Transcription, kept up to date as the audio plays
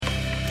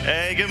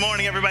Hey, good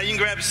morning, everybody. You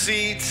can grab a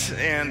seat,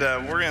 and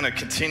we're going to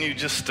continue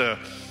just to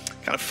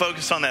kind of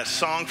focus on that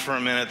song for a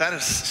minute.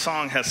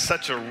 Song has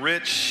such a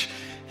rich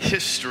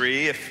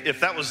history.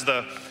 If that was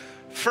the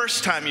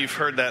first time you've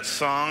heard that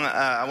song,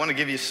 I want to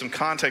give you some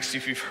context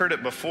if you've heard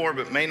it before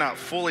but may not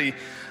fully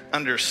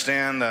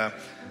understand the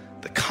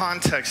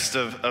context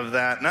of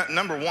that.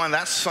 Number one,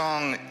 that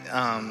song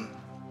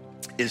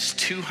is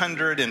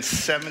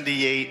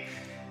 278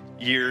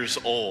 years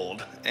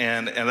old,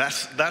 and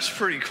that's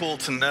pretty cool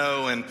to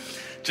know, and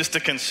just to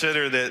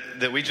consider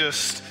that we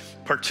just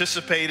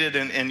participated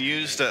and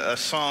used a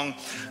song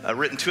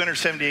written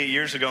 278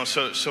 years ago.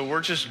 So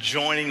we're just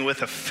joining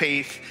with a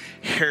faith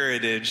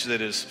heritage that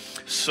is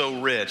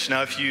so rich.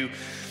 Now, if you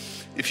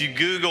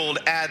Googled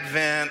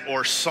Advent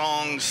or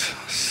songs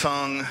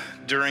sung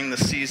during the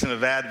season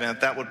of Advent,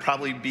 that would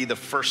probably be the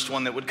first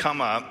one that would come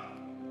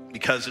up,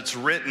 because it's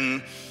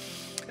written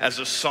as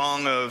a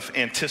song of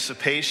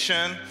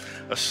anticipation,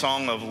 a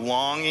song of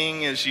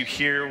longing, as you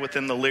hear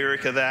within the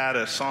lyric of that,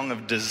 a song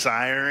of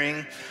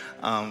desiring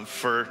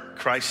for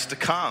Christ to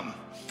come.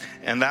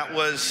 And that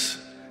was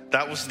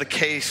the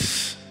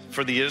case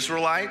for the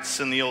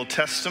Israelites in the Old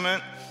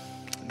Testament.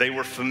 They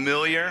were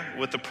familiar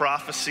with the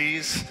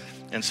prophecies,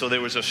 and so there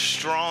was a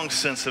strong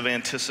sense of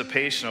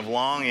anticipation, of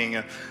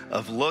longing,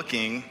 of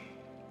looking.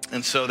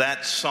 And so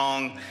that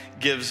song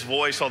gives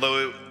voice,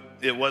 although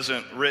it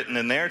wasn't written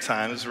in their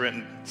time, it was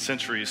written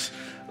centuries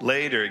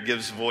later. It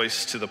gives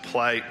voice to the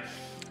plight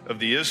of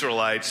the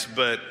Israelites.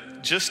 But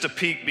just a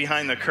peek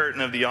behind the curtain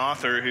of the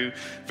author, who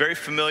very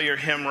familiar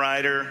hymn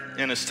writer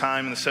in his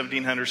time in the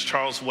 1700s,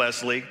 Charles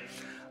Wesley,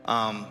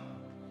 and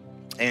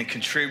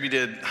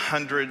contributed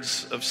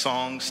hundreds of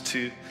songs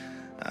to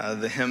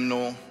the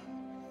hymnal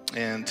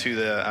and to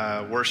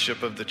the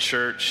worship of the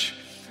church.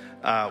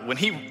 When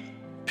he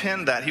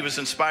penned that, he was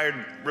inspired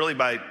really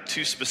by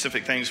two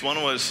specific things.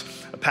 One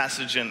was a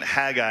passage in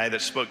Haggai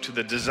that spoke to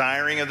the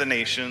desiring of the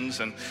nations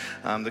and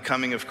the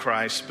coming of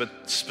Christ, but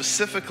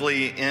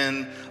specifically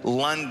in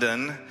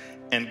London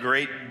and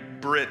Great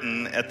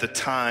Britain at the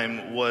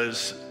time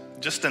was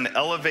just an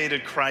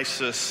elevated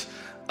crisis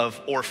of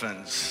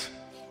orphans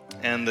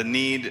and the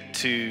need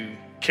to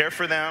care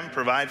for them,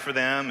 provide for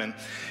them. And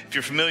if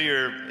you're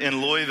familiar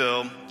in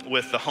Louisville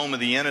with the Home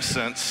of the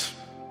Innocents,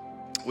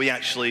 we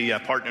actually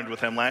partnered with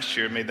them last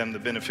year, made them the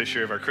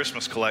beneficiary of our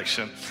Christmas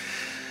collection.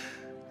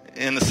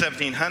 In the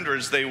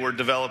 1700s, they were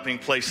developing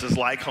places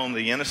like Home of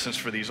the Innocents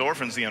for these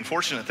orphans. The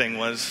unfortunate thing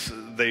was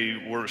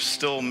they were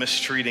still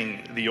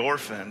mistreating the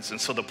orphans. And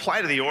so the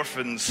plight of the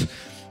orphans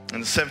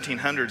in the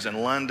 1700s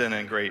in London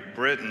and Great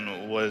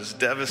Britain was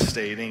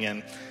devastating.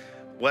 And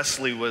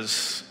Wesley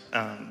was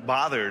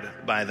bothered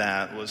by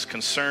that, was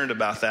concerned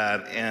about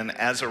that. And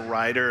as a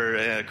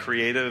writer,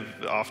 creative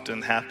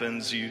often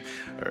happens, you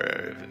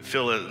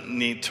feel a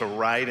need to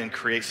write and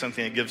create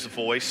something that gives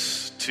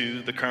voice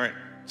to the current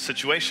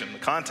situation, the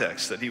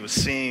context that he was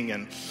seeing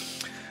and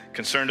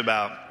concerned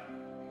about.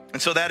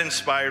 And so that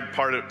inspired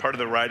part of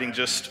the writing,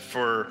 just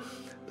for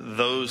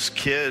those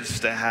kids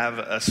to have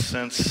a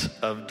sense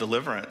of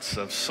deliverance,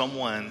 of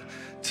someone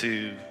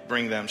to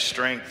bring them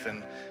strength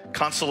and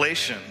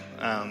consolation,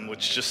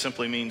 which just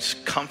simply means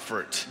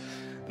comfort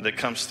that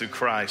comes through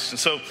Christ. And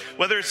so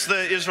whether it's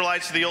the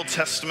Israelites of the Old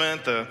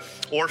Testament, the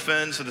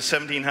orphans of the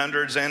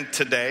 1700s, and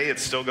today it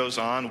still goes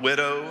on,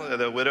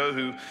 the widow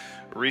who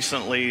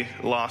recently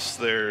lost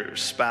their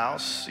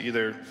spouse,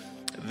 either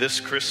this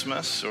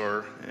Christmas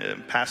or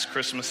past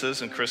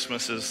Christmases, and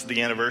Christmas is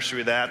the anniversary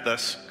of that,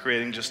 thus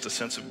creating just a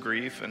sense of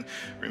grief and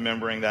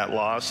remembering that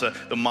loss.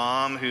 The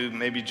mom who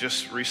maybe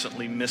just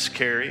recently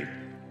miscarried,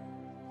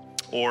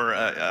 or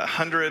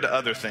 100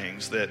 other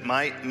things that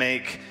might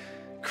make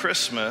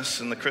Christmas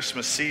and the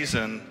Christmas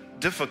season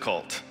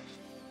difficult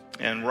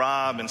and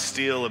rob and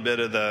steal a bit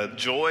of the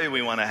joy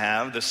we want to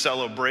have, the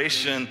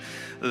celebration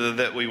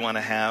that we want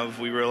to have.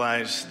 We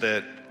realize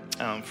that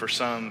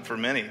for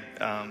many,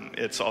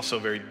 it's also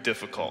very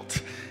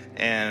difficult.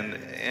 And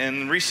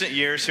in recent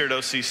years here at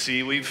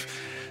OCC, we've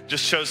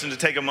just chosen to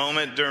take a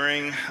moment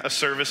during a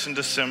service in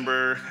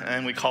December,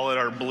 and we call it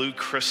our Blue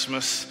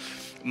Christmas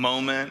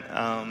moment,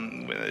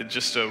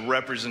 just a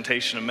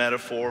representation, a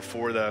metaphor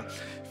for the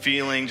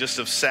feeling just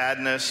of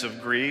sadness,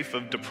 of grief,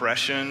 of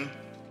depression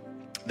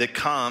that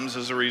comes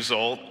as a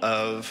result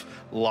of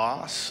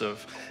loss,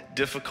 of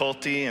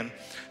difficulty. And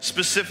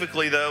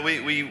specifically, though,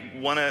 we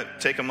want to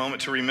take a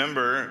moment to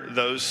remember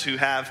those who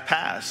have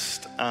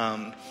passed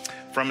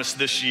from us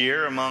this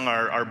year among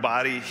our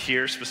body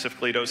here,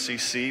 specifically at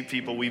OCC,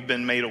 people we've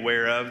been made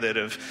aware of that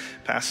have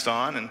passed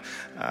on, and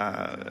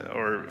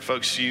or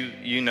folks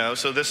you know.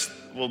 So this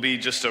will be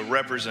just a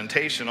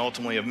representation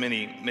ultimately of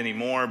many, many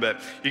more, but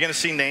you're going to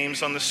see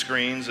names on the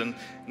screens, and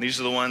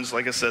these are the ones,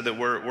 like I said, that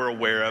we're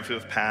aware of who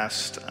have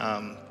passed.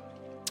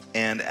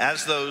 And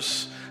as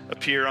those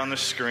appear on the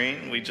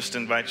screen, we just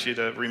invite you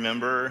to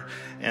remember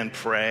and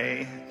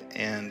pray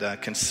and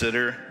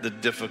consider the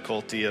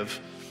difficulty of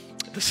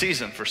the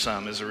season for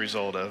some as a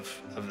result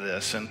of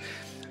this. And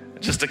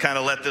just to kind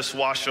of let this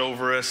wash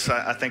over us,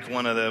 I think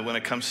when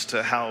it comes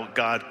to how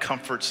God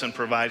comforts and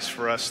provides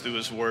for us through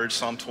his word,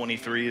 Psalm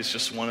 23 is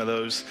just one of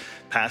those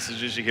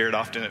passages. You hear it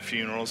often at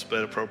funerals,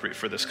 but appropriate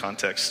for this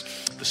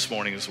context this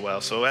morning as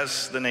well. So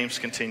as the names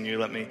continue,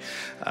 let me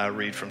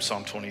read from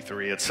Psalm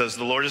 23. It says,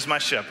 "The Lord is my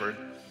shepherd.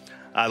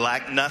 I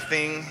lack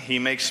nothing. He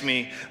makes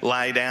me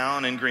lie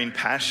down in green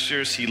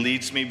pastures. He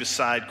leads me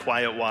beside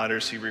quiet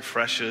waters. He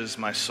refreshes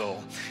my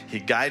soul. He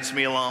guides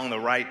me along the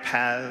right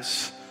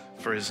paths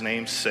for his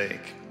name's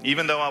sake.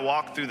 Even though I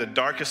walk through the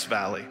darkest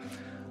valley,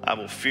 I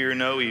will fear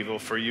no evil,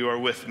 for you are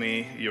with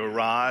me. Your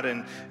rod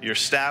and your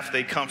staff,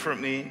 they comfort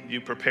me. You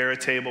prepare a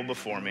table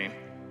before me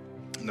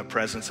in the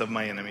presence of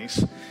my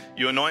enemies.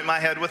 You anoint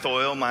my head with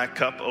oil. My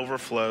cup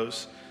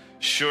overflows.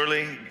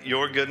 Surely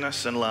your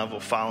goodness and love will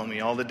follow me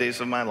all the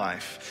days of my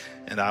life,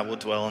 and I will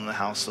dwell in the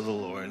house of the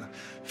Lord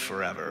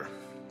forever."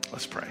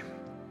 Let's pray.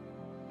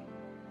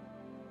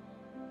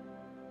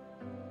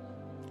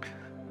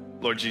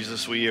 Lord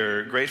Jesus, we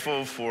are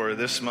grateful for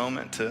this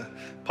moment to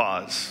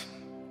pause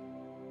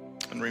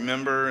and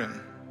remember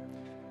and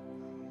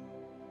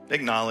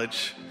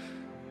acknowledge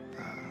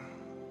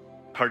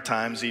hard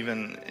times,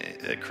 even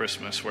at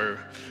Christmas, where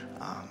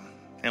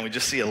and we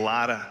just see a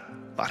lot of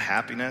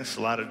happiness,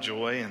 a lot of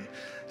joy and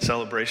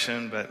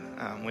celebration, but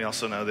we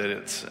also know that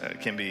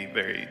it can be a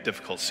very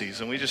difficult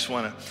season. We just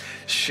want to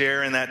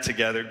share in that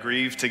together,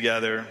 grieve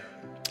together,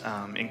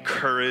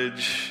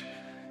 encourage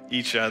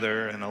each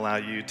other, and allow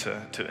you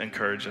to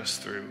encourage us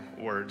through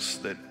words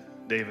that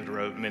David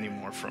wrote, many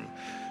more from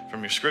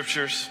your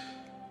scriptures,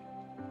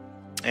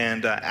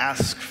 and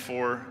ask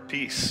for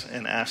peace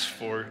and ask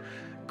for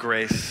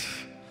grace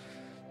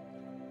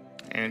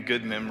and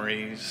good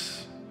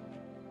memories.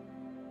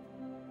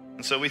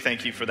 And so we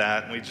thank you for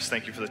that. And we just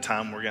thank you for the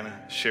time we're going to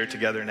share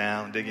together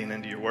now, digging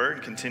into your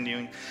word,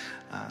 continuing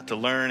to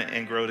learn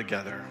and grow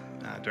together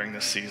during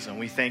this season.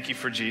 We thank you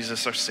for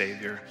Jesus, our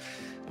Savior.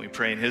 We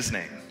pray in his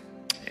name.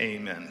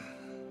 Amen.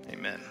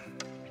 Amen.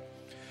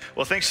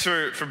 Well, thanks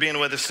for being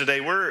with us today.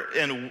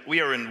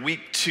 We are in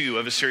week 2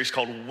 of a series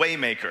called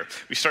Waymaker.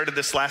 We started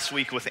this last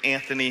week with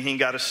Anthony. He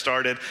got us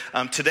started.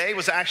 Today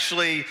was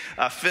actually,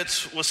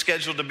 Fitz was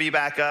scheduled to be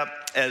back up.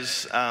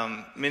 As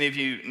many of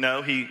you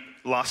know, he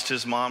lost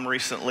his mom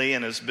recently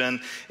and has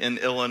been in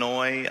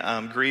Illinois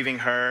grieving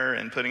her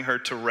and putting her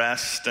to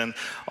rest and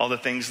all the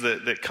things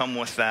that come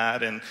with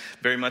that, and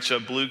very much a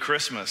blue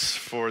Christmas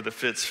for the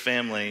Fitz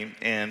family.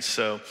 And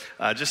so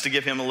just to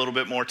give him a little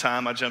bit more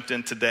time, I jumped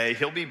in today.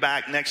 He'll be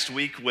back next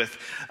week with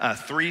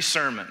 3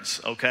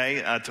 sermons,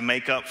 okay, to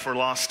make up for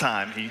lost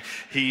time.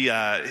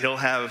 He'll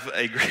have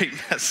a great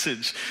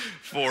message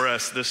for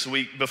us this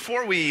week.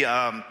 Before we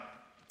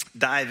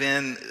dive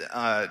in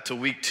to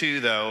week 2,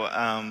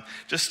 though,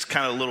 just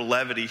kind of a little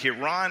levity here.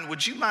 Ron,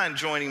 would you mind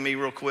joining me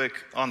real quick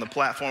on the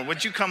platform?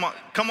 Would you come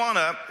on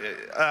up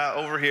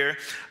over here?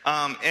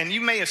 And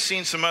you may have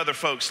seen some other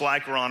folks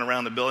like Ron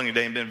around the building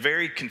today and been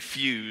very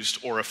confused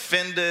or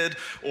offended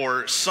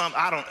or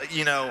I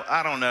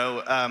don't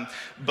know.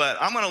 But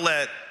I'm going to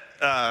let,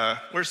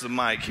 where's the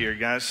mic here,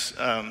 guys?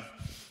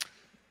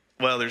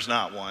 Well, there's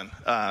not one.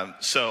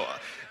 So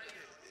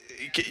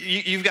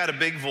you've got a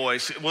big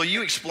voice. Will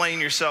you explain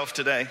yourself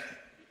today?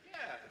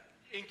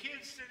 Yeah. In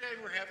kids today,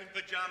 we're having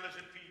pajamas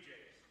and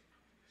PJs.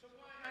 So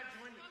why not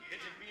join the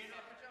kids and be in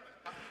our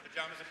pajamas?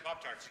 Pajamas and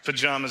Pop-Tarts.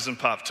 Pajamas and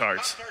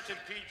Pop-Tarts. Pop-Tarts and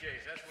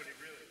PJs. That's what it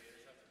really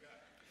is. I forgot.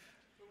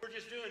 But we're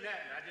just doing that.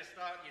 And I just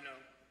thought,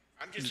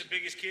 I'm just the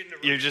biggest kid in the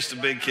room. You're just a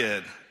big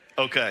kid.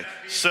 Okay,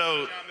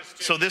 so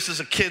this is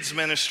a kids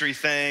ministry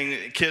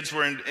thing. Kids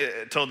were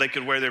told they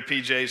could wear their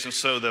PJs, and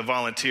so the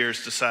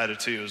volunteers decided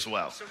to as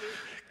well. Absolutely.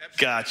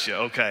 Gotcha.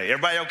 Okay.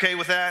 Everybody okay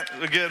with that?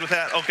 We're good with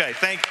that? Okay.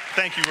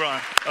 Thank you, Ron.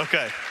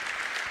 Okay.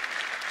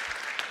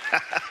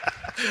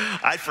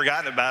 I'd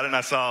forgotten about it, and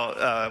I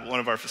saw one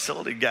of our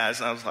facility guys,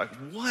 and I was like,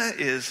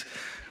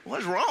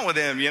 what's wrong with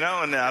him, And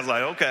I was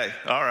like, okay,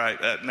 all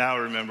right, now I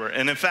remember.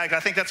 And in fact, I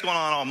think that's going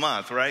on all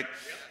month, right?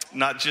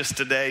 Not just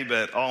today,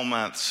 but all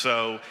month.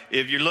 So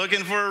if you're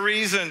looking for a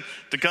reason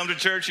to come to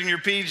church in your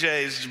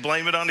PJs, just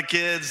blame it on the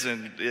kids,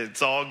 and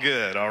it's all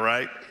good, all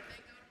right?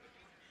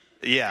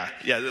 Yeah,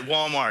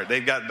 Walmart.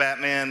 They've got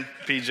Batman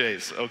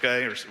PJs,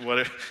 okay, or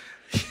whatever.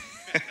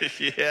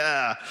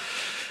 Yeah.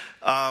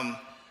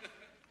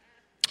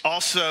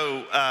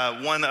 Also,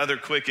 one other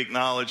quick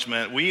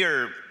acknowledgement. We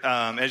are,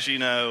 as you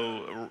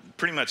know,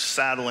 pretty much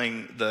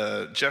saddling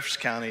the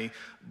Jefferson County,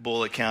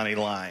 Bullitt County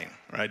line,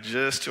 right?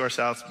 Just to our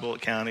south,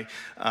 Bullitt County.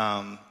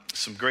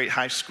 Some great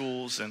high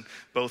schools in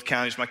both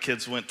counties. My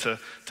kids went to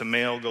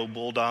Male, go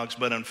Bulldogs.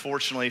 But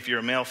unfortunately, if you're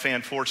a Male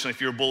fan, fortunately, if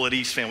you're a Bullitt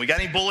East fan. We got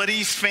any Bullitt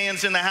East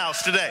fans in the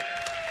house today?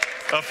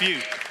 A few.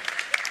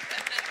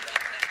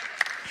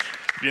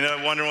 You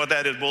know, wondering what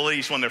that is. Bullet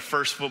East won their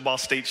first football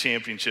state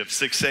championship,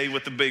 6A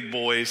with the big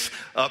boys.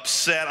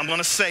 Upset, I'm going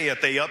to say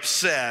it, they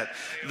upset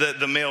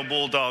the male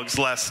Bulldogs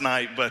last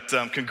night, but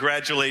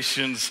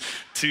congratulations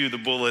to the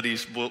Bullet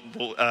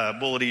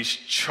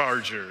East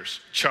Chargers.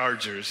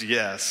 Chargers,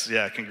 yes,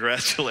 yeah,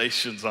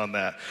 congratulations on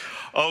that.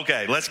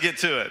 Okay, let's get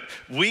to it.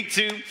 Week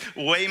 2,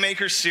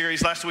 Waymaker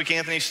series. Last week,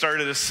 Anthony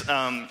started us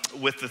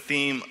with the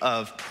theme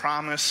of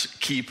Promise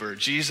Keeper.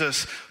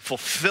 Jesus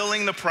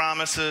fulfilling the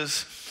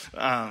promises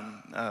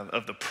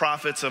of the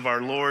prophets of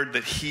our Lord,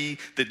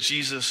 that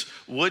Jesus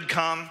would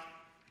come,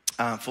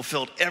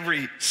 fulfilled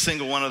every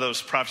single one of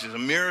those prophecies. A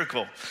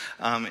miracle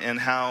in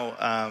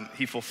how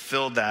he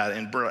fulfilled that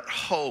and brought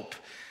hope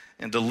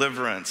and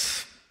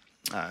deliverance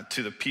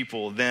to the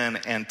people then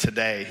and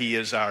today. He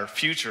is our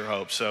future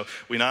hope. So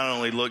we not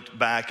only looked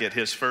back at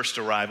his first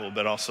arrival,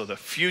 but also the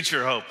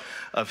future hope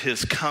of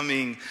his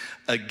coming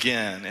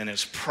again and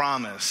his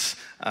promise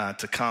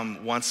to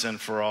come once and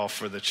for all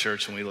for the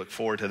church, and we look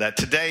forward to that.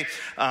 Today,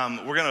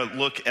 we're going to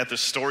look at the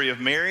story of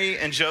Mary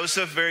and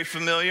Joseph, very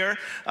familiar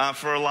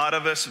for a lot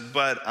of us,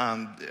 but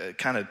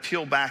kind of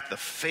peel back the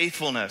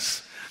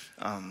faithfulness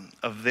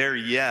of their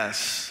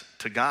yes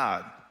to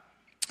God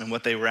and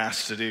what they were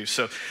asked to do.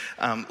 So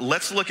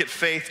let's look at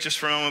faith just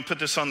for a moment. Put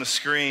this on the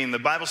screen. The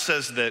Bible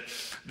says that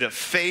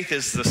faith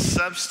is the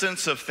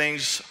substance of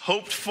things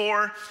hoped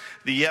for,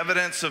 the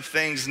evidence of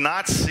things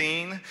not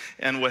seen,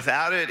 and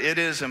without it, it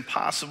is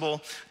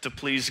impossible to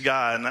please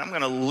God. And I'm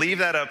going to leave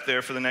that up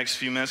there for the next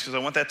few minutes because I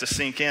want that to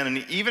sink in. And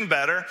even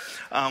better,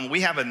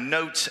 we have a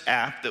notes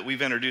app that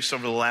we've introduced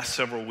over the last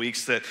several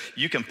weeks that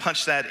you can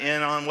punch that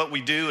in on. What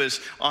we do is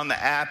on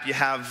the app, you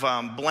have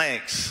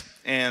blanks.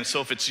 And so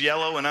if it's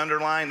yellow and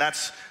underlined,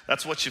 that's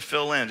what you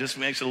fill in. Just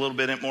makes it a little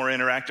bit more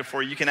interactive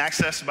for you. You can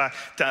access by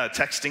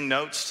texting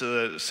notes to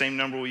the same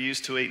number we use,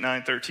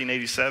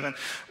 289-1387.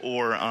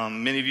 Or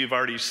many of you have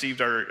already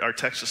received our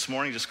text this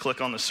morning. Just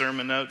click on the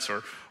sermon notes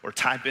or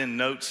type in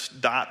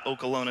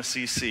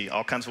notes.okolonacc.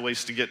 All kinds of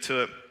ways to get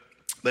to it.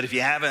 But if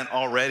you haven't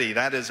already,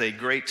 that is a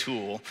great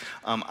tool.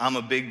 I'm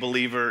a big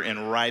believer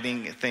in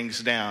writing things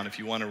down if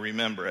you want to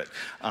remember it.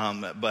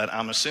 But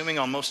I'm assuming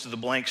on most of the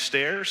blank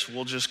stares,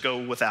 we'll just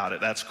go without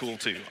it. That's cool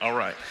too. All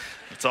right.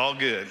 It's all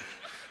good.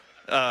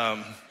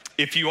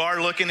 If you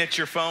are looking at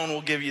your phone,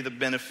 we'll give you the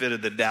benefit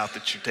of the doubt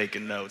that you're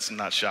taking notes and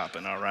not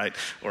shopping, all right?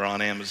 Or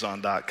on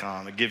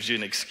Amazon.com. It gives you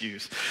an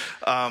excuse.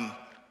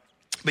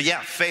 But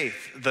yeah, faith,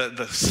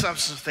 the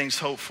substance of things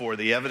hoped for,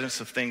 the evidence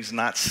of things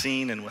not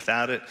seen, and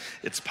without it,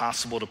 it's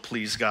possible to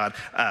please God.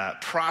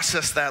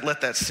 Process that,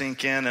 let that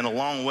sink in, and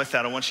along with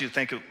that, I want you to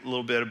think a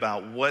little bit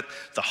about what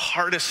the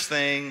hardest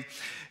thing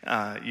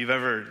you've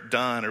ever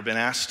done or been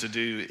asked to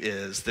do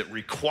is that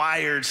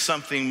required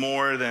something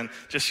more than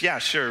just,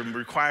 it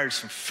required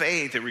some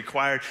faith. It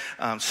required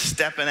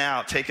stepping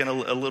out, taking a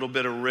little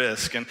bit of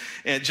risk, and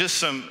just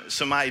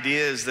some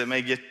ideas that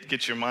may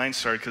get your mind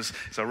started, because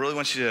I really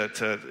want you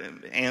to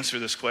answer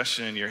this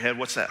question in your head.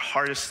 What's that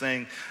hardest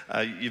thing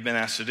you've been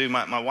asked to do?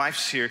 My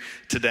wife's here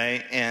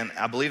today, and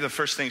I believe the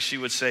first thing she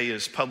would say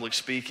is public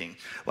speaking.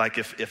 Like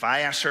if I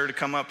asked her to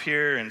come up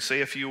here and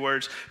say a few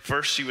words,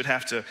 first she would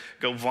have to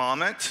go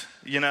vomit,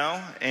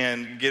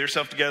 and get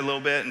herself together a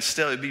little bit, and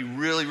still it'd be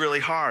really, really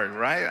hard,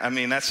 right? I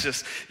mean, that's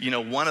just,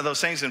 one of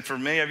those things. And for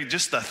me,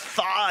 just the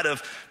thought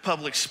of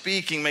public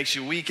speaking makes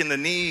you weak in the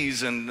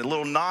knees and a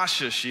little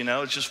nauseous,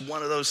 It's just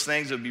one of those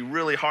things that would be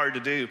really hard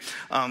to do.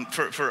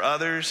 For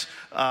others,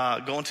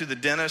 going to the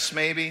dentist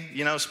maybe,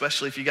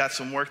 especially if you got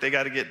some work they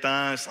got to get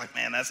done, it's like,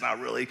 man, that's not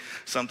really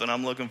something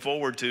I'm looking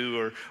forward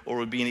to or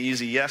would be an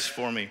easy yes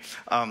for me.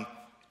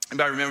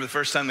 I remember the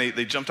first time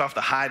they jumped off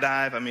the high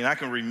dive. I mean, I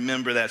can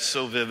remember that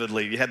so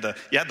vividly. You had the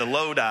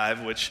low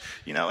dive, which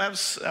that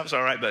was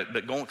all right.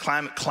 But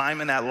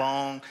climbing that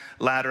long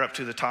ladder up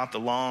to the top, the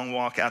long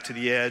walk out to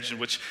the edge,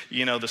 which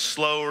the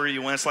slower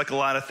you went, it's like a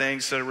lot of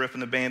things. Instead of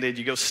ripping the Band-Aid,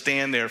 you go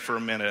stand there for a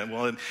minute.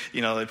 Well,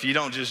 if you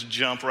don't just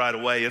jump right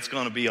away, it's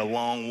going to be a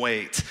long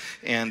wait,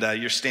 and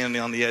you're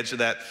standing on the edge of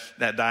that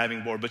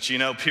diving board. But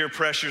peer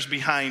pressure's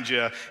behind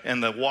you,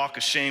 and the walk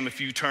of shame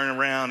if you turn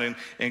around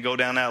and go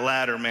down that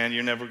ladder, man,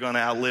 you're never going to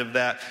outlive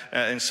that,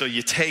 and so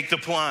you take the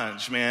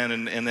plunge, man,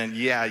 and then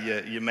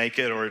you make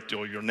it, or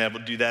you'll never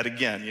do that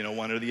again,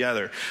 one or the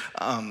other.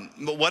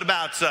 But what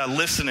about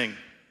listening?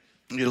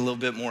 Get a little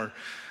bit more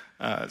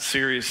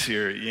serious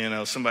here.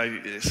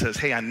 Somebody says,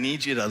 hey, I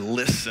need you to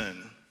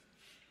listen.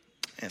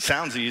 It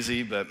sounds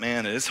easy, but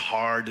man, it's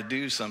hard to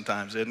do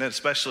sometimes, isn't it?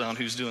 Especially on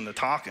who's doing the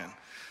talking.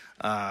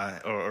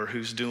 Or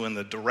who's doing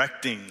the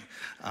directing,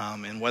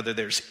 and whether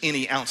there's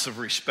any ounce of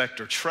respect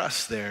or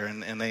trust there,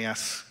 and they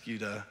ask you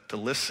to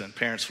listen.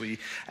 Parents, we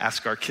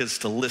ask our kids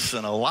to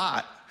listen a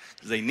lot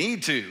because they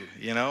need to,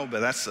 but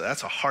that's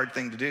a hard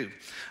thing to do.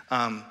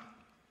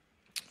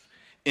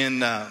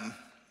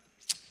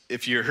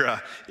 If you're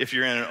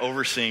in an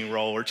overseeing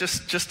role, or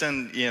just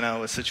in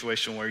a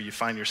situation where you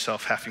find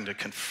yourself having to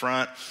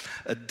confront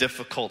a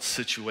difficult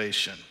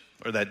situation.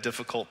 or that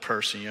difficult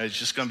person. It's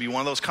just going to be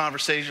one of those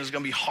conversations. It's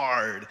going to be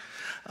hard,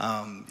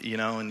 and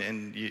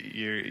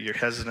you're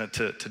hesitant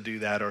to do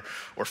that,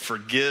 or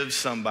forgive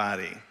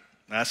somebody.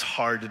 That's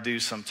hard to do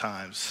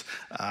sometimes,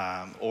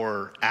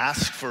 or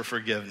ask for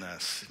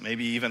forgiveness.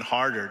 Maybe even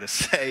harder to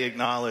say,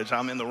 acknowledge,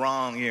 I'm in the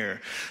wrong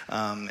here,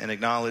 and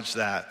acknowledge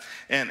that.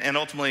 And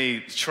ultimately,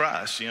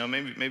 trust.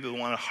 Maybe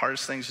one of the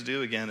hardest things to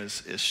do, again,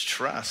 is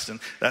trust. And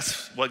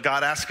that's what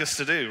God asks us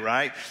to do,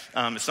 right?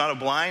 It's not a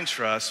blind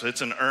trust. It's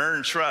an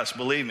earned trust.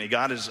 Believe me,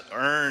 God has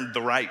earned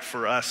the right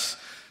for us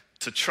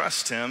to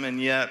trust him.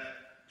 And yet,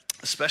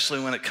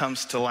 especially when it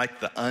comes to like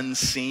the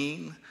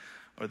unseen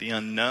or the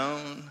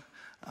unknown,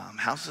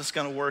 how's this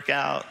going to work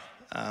out?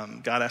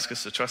 God asks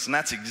us to trust, and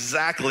that's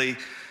exactly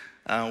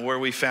where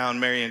we found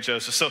Mary and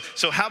Joseph.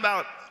 So how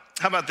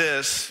about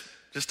this?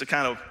 Just to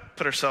kind of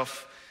put ourselves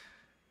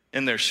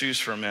in their shoes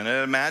for a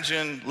minute.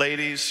 Imagine,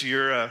 ladies,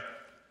 you're a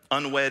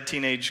unwed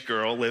teenage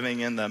girl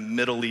living in the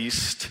Middle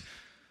East,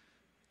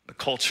 the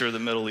culture of the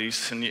Middle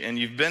East, and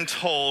you've been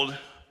told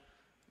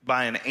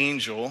by an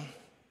angel,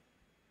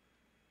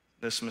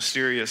 this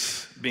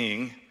mysterious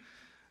being,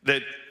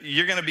 that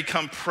you're going to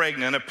become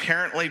pregnant,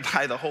 apparently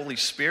by the Holy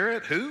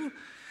Spirit. Who?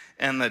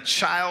 And the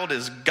child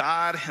is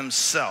God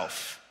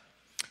himself.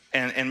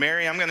 And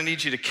Mary, I'm going to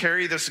need you to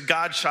carry this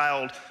God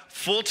child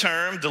full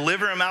term,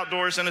 deliver him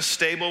outdoors in a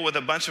stable with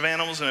a bunch of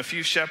animals and a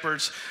few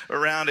shepherds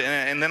around,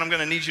 and then I'm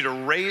going to need you to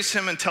raise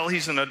him until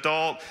he's an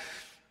adult,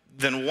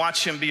 then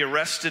watch him be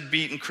arrested,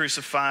 beaten,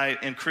 crucified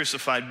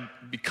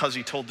because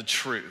he told the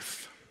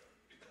truth.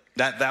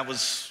 That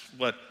was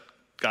what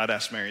God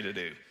asked Mary to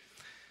do.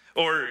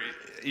 Or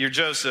you're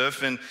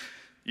Joseph, and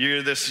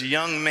you're this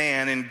young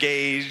man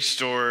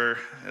engaged, or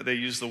they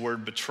use the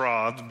word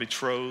betrothed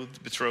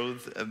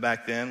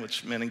back then,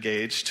 which meant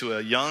engaged, to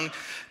a young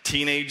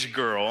teenage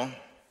girl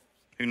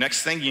who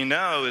next thing you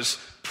know is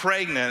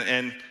pregnant,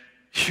 and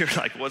you're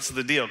like, what's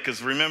the deal?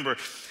 Because remember,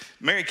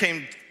 Mary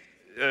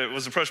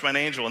was approached by an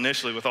angel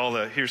initially with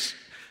here's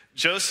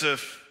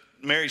Joseph,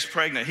 Mary's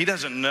pregnant. He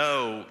doesn't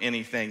know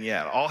anything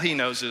yet. All he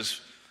knows is,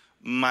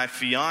 my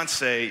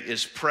fiance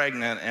is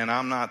pregnant and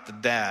I'm not the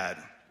dad.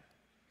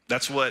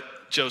 That's what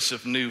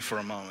Joseph knew for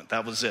a moment.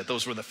 That was it.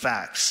 Those were the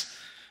facts.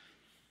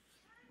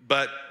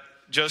 But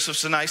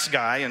Joseph's a nice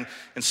guy, and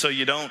so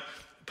you don't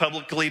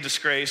publicly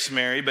disgrace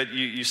Mary, but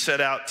you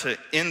set out to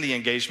end the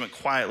engagement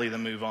quietly,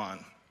 then move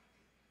on.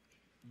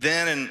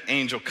 Then an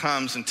angel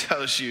comes and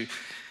tells you,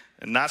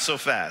 not so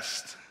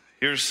fast.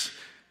 Here's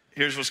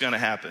what's going to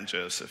happen,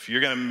 Joseph.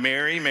 You're going to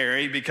marry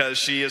Mary because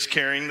she is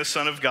carrying the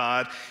Son of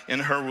God in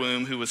her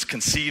womb, who was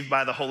conceived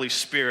by the Holy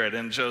Spirit.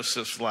 And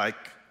Joseph's like,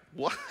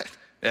 what?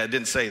 I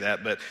didn't say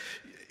that, but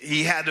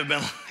he had to have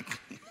been like,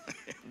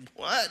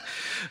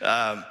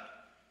 what?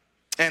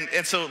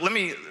 And so let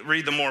me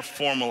read the more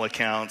formal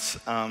accounts,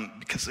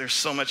 because there's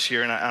so much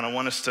here, and I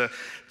want us to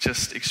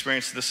just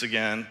experience this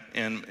again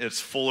in its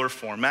fuller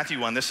form. Matthew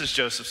 1, this is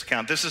Joseph's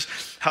account. This is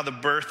how the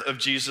birth of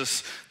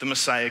Jesus, the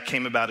Messiah,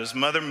 came about. His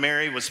mother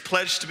Mary was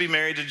pledged to be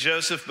married to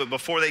Joseph, but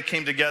before they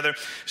came together,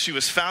 she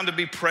was found to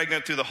be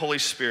pregnant through the Holy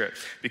Spirit.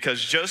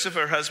 Because Joseph,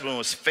 her husband,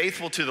 was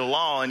faithful to the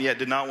law and yet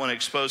did not want to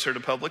expose her to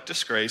public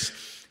disgrace,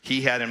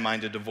 he had in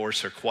mind to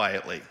divorce her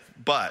quietly.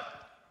 But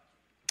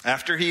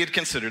after he had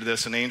considered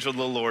this, an angel of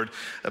the Lord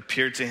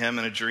appeared to him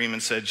in a dream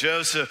and said,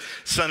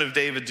 Joseph, son of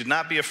David, do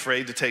not be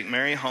afraid to take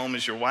Mary home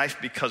as your wife,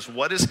 because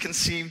what is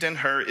conceived in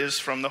her is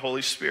from the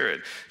Holy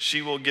Spirit.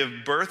 She will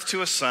give birth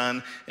to a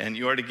son, and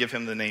you are to give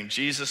him the name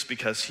Jesus,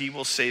 because he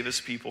will save his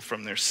people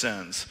from their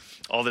sins.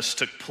 All this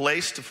took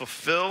place to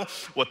fulfill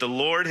what the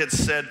Lord had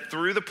said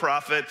through the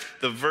prophet,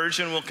 the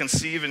virgin will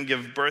conceive and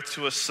give birth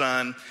to a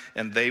son,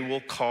 and they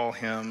will call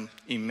him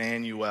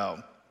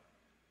Emmanuel.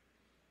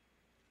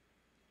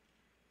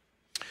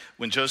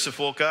 When Joseph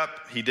woke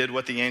up, he did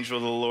what the angel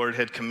of the Lord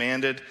had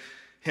commanded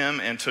him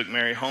and took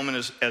Mary home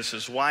as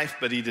his wife,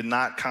 but he did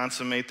not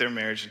consummate their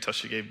marriage until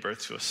she gave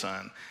birth to a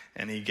son,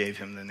 and he gave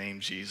him the name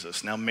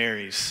Jesus. Now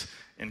Mary's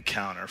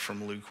encounter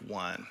from Luke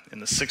 1. In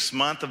the 6th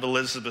month of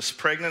Elizabeth's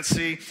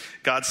pregnancy,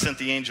 God sent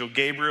the angel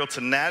Gabriel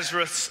to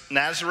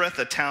Nazareth,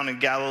 a town in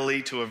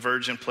Galilee, to a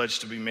virgin pledged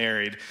to be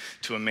married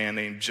to a man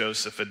named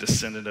Joseph, a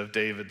descendant of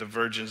David. The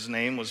virgin's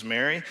name was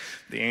Mary.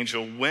 The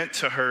angel went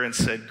to her and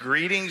said,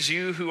 "Greetings,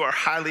 you who are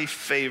highly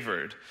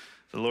favored.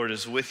 The Lord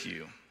is with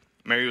you."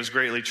 Mary was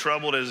greatly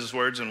troubled at his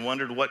words and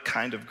wondered what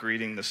kind of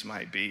greeting this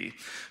might be.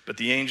 But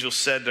the angel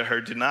said to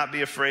her, "Do not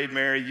be afraid,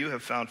 Mary. You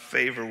have found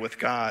favor with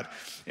God.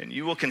 And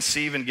you will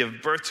conceive and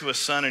give birth to a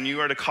son, and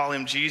you are to call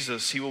him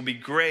Jesus. He will be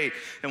great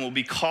and will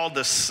be called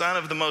the Son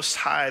of the Most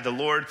High. The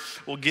Lord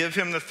will give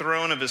him the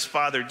throne of his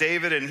father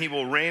David, and he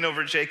will reign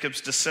over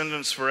Jacob's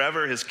descendants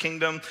forever. His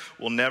kingdom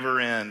will never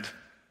end."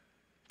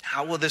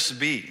 "How will this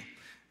be?"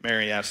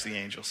 Mary asked the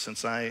angel,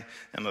 "since I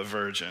am a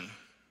virgin?"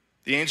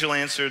 The angel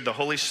answered, "The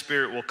Holy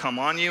Spirit will come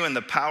on you, and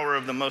the power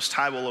of the Most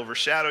High will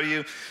overshadow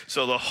you.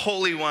 So the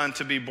Holy One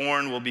to be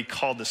born will be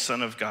called the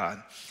Son of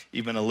God.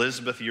 Even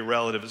Elizabeth, your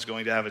relative, is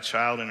going to have a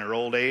child in her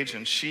old age,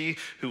 and she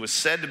who was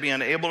said to be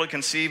unable to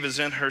conceive is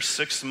in her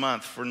 6th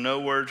month, for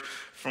no word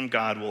from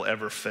God will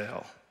ever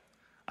fail."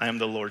 I am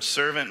the Lord's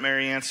servant,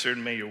 Mary answered.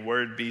 May your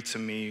word to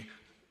me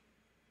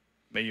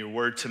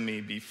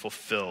be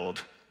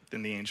fulfilled.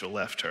 Then the angel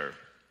left her.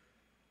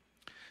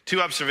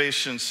 Two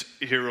observations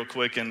here real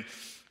quick, and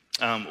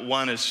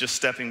one is just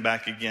stepping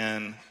back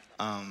again.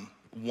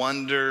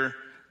 Wonder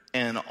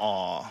and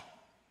awe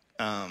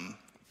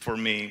for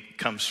me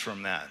comes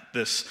from that.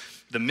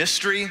 The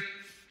mystery,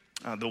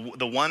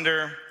 the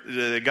wonder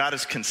that God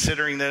is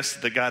considering this,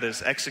 that God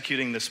is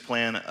executing this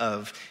plan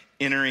of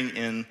entering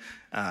in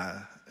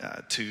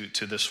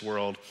to this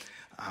world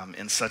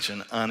in such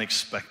an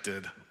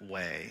unexpected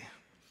way.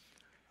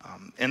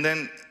 And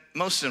then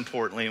most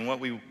importantly, and what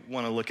we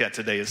want to look at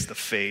today is the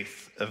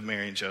faith of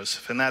Mary and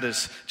Joseph. And that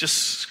is just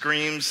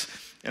screams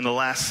in the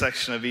last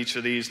section of each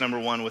of these. Number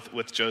one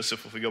with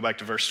Joseph, if we go back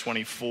to verse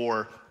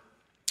 24,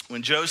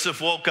 when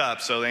Joseph woke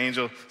up, so the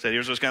angel said,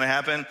 here's what's going to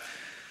happen.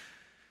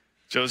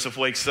 Joseph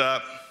wakes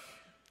up,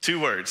 two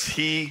words,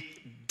 he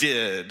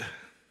did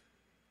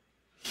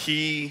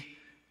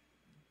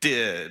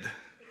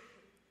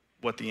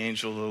what the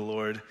angel of the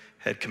Lord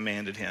had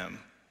commanded him,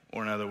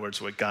 or in other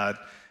words, what God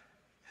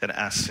had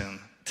asked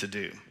him to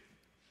do.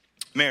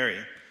 Mary.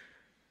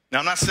 Now,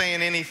 I'm not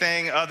saying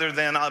anything other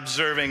than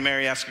observing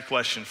Mary ask a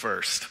question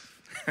first.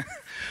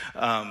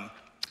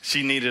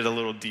 She needed a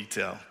little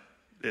detail.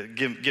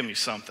 Give me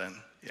something.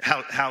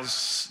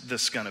 How's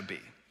this going to be?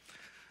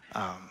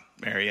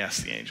 Mary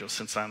asked the angel,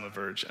 since I'm a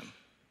virgin.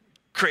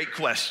 Great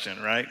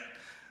question, right?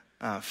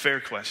 Fair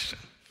question.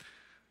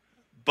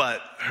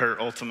 But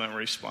her ultimate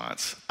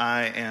response,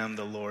 I am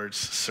the Lord's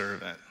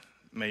servant.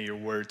 May your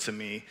word to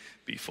me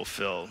be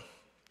fulfilled.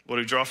 What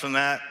do we draw from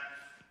that?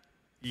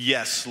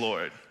 Yes,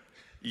 Lord.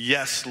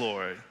 Yes,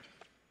 Lord.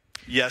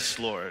 Yes,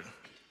 Lord.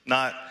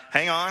 Not,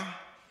 hang on.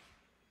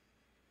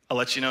 I'll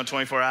let you know in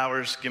 24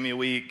 hours. Give me a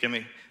week.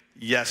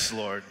 Yes,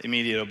 Lord.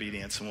 Immediate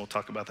obedience, and we'll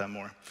talk about that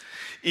more.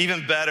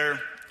 Even better,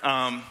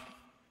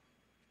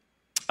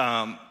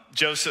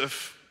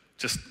 Joseph,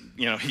 just,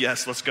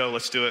 yes, let's go,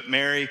 let's do it.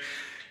 Mary,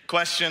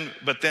 question,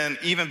 but then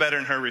even better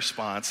in her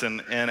response.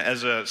 And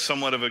as a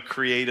somewhat of a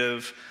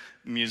creative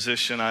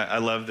musician, I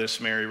love this.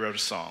 Mary wrote a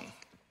song.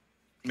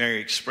 Mary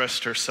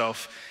expressed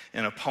herself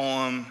in a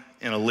poem,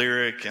 in a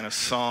lyric, in a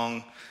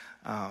song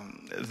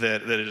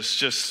that is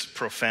just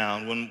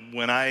profound.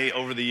 When I,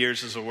 over the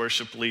years as a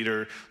worship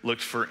leader,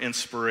 looked for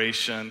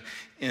inspiration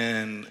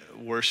in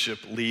worship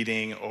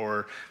leading,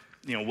 or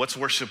what's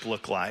worship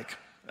look like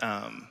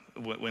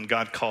when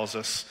God calls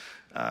us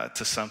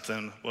to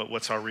something,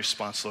 what's our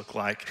response look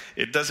like?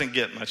 It doesn't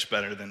get much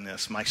better than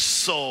this. My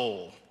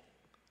soul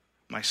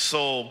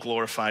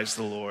glorifies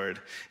the Lord,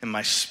 and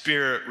my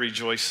spirit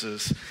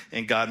rejoices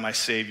in God my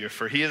Savior,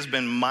 for he has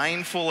been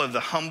mindful of the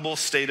humble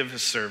state of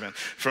his servant.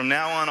 From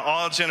now on,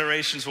 all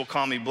generations will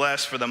call me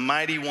blessed, for the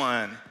mighty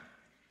one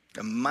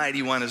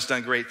has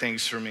done great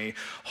things for me.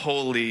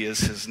 Holy is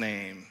his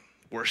name.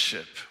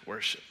 Worship.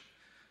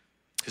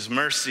 His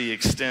mercy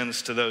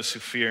extends to those who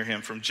fear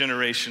him from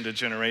generation to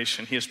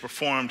generation. He has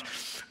performed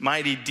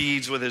mighty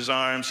deeds with his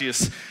arms. He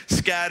has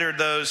scattered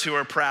those who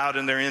are proud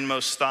in their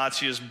inmost thoughts.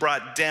 He has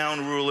brought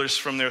down rulers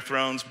from their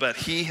thrones, but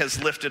he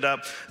has lifted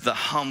up the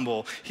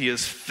humble. He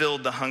has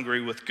filled the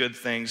hungry with good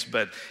things,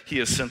 but he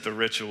has sent the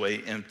rich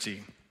away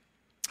empty.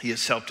 He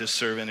has helped his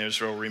servant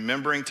Israel,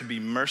 remembering to be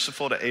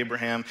merciful to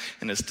Abraham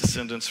and his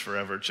descendants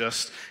forever,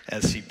 just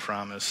as he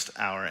promised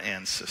our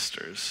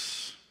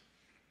ancestors.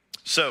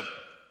 So,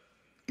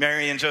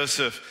 Mary and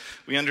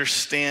Joseph, we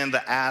understand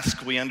the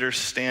ask. We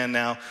understand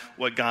now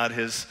what God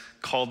has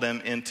called them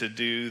in to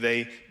do.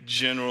 They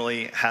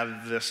generally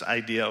have this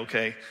idea,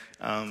 okay,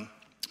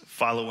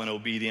 follow in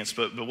obedience.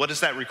 But what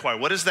does that require?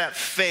 What is that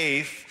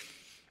faith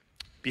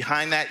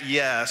behind that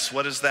yes?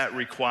 What does that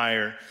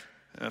require?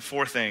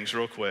 Four things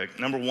real quick.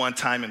 Number one,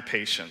 time and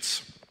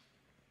patience.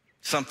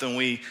 Something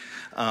we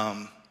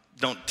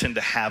don't tend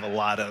to have a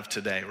lot of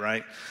today,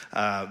 right?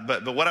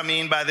 But what I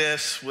mean by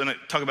this, when I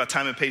talk about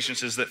time and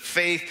patience, is that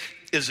faith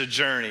is a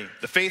journey.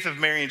 The faith of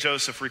Mary and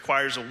Joseph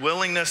requires a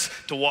willingness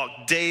to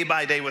walk day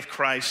by day with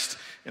Christ,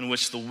 in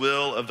which the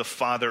will of the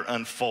Father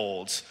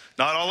unfolds.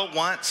 Not all at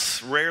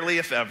once, rarely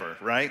if ever,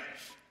 right?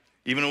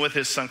 Even with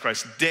his son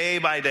Christ, day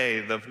by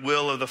day, the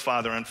will of the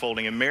Father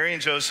unfolding. And Mary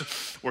and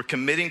Joseph were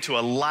committing to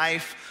a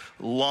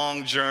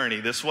lifelong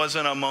journey. This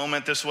wasn't a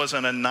moment, this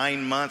wasn't a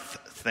 9-month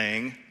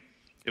thing.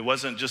 It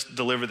wasn't just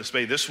deliver this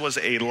baby. This was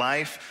a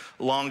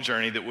lifelong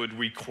journey that would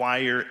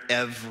require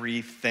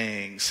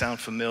everything.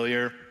 Sound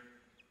familiar?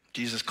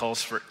 Jesus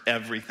calls for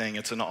everything.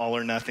 It's an all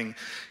or nothing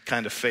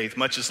kind of faith.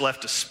 Much is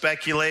left to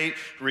speculate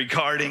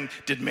regarding,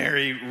 did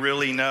Mary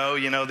really know?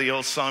 You know the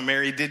old song,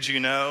 Mary, did you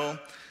know?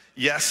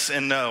 Yes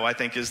and no, I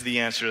think, is the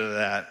answer to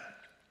that.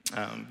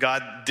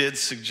 God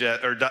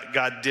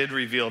did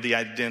reveal the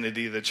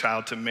identity of the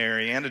child to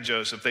Mary and to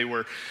Joseph.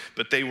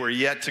 But they were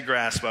yet to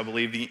grasp, I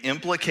believe, the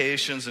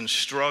implications and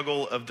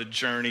struggle of the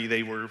journey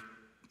they were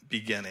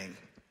beginning.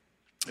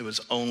 It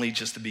was only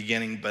just the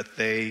beginning, but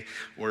they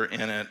were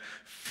in it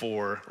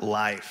for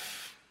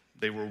life.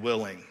 They were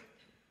willing.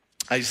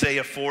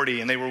 Isaiah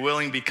 40, and they were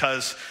willing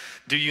because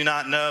Do you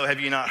not know? Have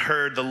you not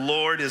heard? The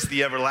Lord is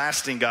the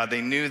everlasting God.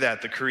 They knew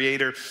that, the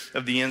creator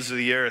of the ends of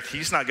the earth.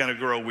 He's not going to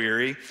grow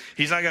weary.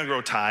 He's not going to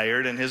grow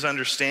tired. And his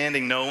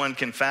understanding no one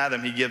can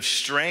fathom. He gives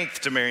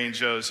strength to Mary and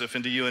Joseph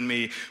and to you and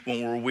me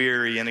when we're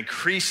weary, and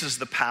increases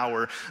the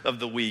power of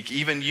the weak.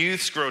 Even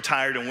youths grow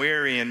tired and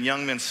weary, and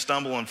young men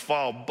stumble and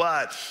fall.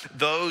 But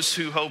those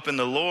who hope in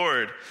the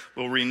Lord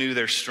will renew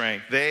their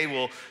strength. They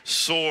will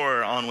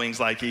soar on wings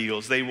like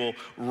eagles. They will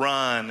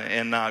run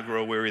and not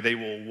grow weary. They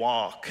will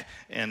walk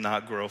and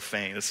not grow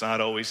faint. It's not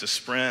always a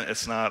sprint.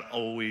 It's not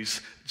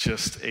always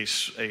just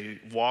a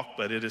walk,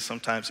 but it is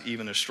sometimes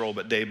even a stroll.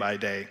 But day by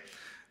day,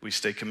 we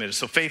stay committed.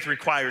 So faith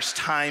requires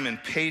time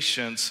and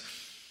patience.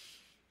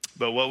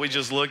 But what we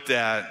just looked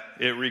at,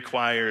 it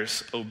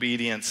requires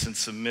obedience and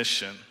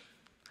submission.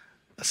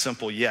 A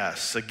simple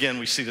yes. Again,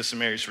 we see this in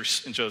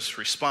Mary's and Joseph's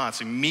response.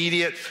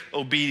 Immediate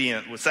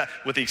obedience,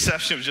 with the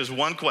exception of just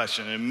one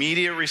question, an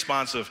immediate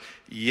response of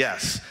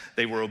yes.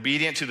 They were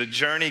obedient to the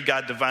journey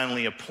God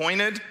divinely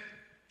appointed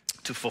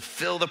to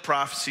fulfill the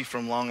prophecy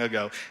from long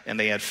ago. And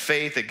they had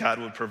faith that God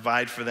would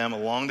provide for them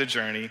along the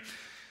journey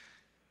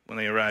when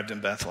they arrived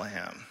in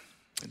Bethlehem.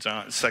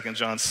 2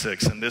 John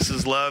 6. And this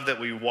is love, that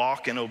we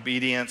walk in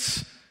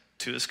obedience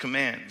to his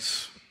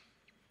commands.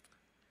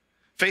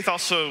 Faith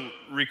also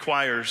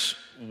requires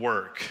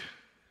work.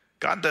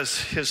 God does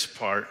his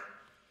part,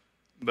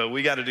 but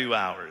we got to do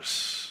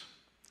ours.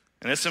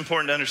 And it's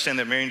important to understand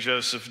that Mary and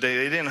Joseph, they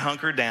didn't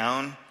hunker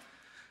down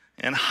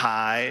and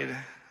hide.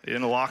 They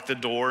didn't lock the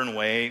door and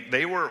wait.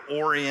 They were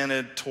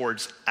oriented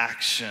towards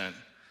action.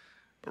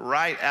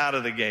 Right out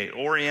of the gate,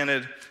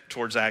 oriented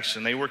towards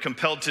action. They were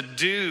compelled to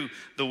do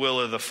the will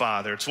of the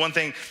Father. It's one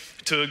thing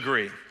to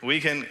agree. We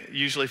can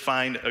usually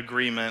find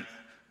agreement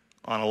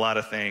on a lot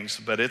of things,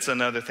 but it's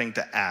another thing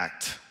to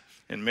act.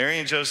 And Mary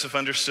and Joseph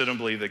understood and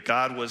believed that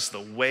God was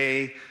the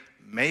way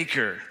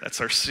maker.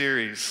 That's our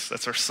series.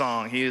 That's our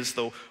song. He is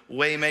the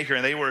way maker,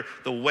 and they were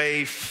the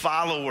way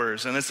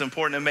followers. And it's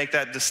important to make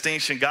that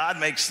distinction. God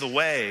makes the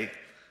way.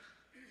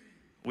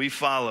 We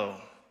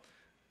follow.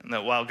 And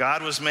that while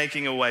God was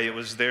making a way, it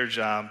was their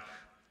job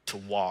to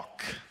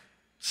walk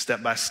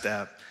step by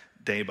step,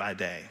 day by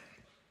day.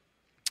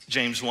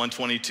 James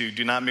 1:22,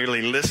 do not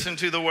merely listen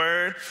to the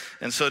word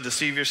and so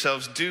deceive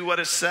yourselves. Do what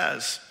it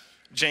says.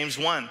 James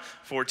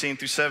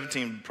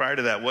 1:14-17, prior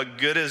to that, what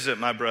good is it,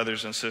 my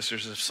brothers and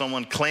sisters, if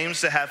someone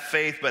claims to have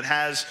faith but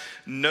has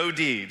no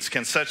deeds?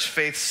 Can such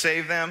faith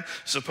save them?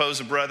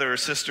 Suppose a brother or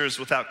sister is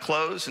without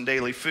clothes and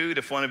daily food.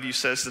 If one of you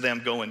says to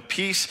them, go in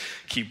peace,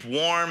 keep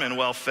warm and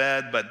well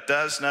fed, but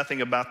does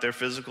nothing about their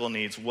physical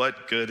needs,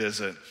 what good is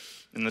it?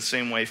 In the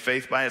same way,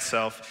 faith by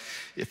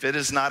itself, if it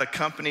is not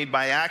accompanied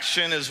by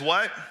action, is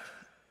what?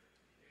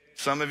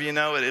 Some of you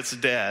know it, it's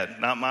dead.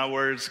 Not my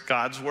words,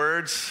 God's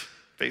words.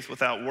 Faith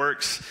without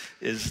works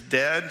is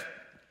dead.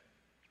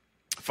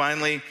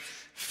 Finally,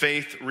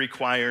 faith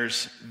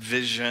requires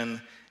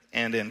vision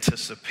and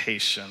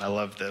anticipation. I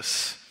love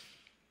this.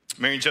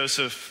 Mary and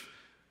Joseph,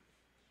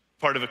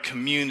 part of a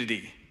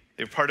community.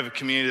 They were part of a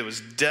community that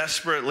was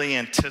desperately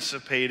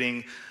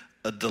anticipating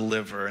a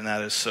deliverer, and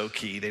that is so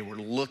key. They were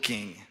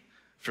looking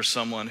for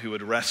someone who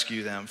would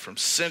rescue them from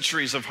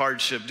centuries of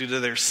hardship due to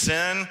their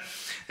sin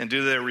and due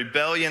to their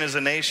rebellion as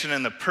a nation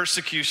and the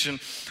persecution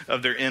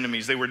of their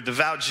enemies. They were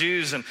devout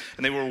Jews, and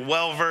they were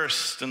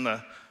well-versed in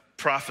the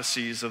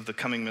prophecies of the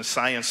coming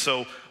Messiah. And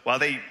so while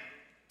they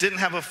didn't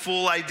have a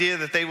full idea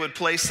that they would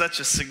play such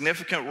a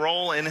significant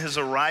role in his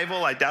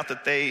arrival, I doubt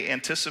that they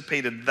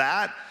anticipated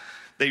that.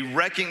 They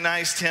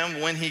recognized him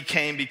when he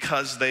came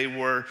because they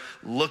were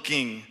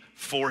looking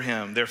for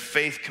him. Their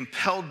faith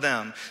compelled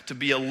them to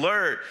be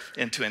alert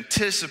and to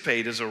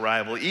anticipate his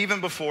arrival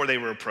even before they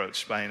were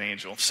approached by an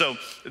angel. So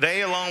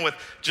they, along with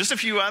just a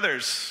few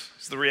others,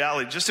 it's the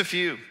reality, just a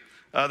few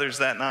others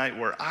that night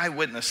were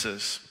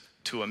eyewitnesses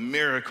to a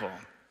miracle,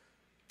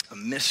 a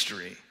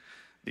mystery,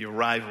 the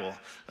arrival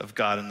of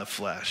God in the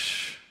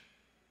flesh.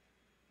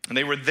 And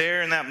they were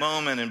there in that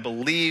moment and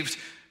believed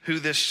who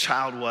this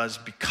child was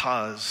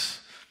because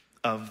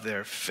of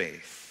their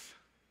faith.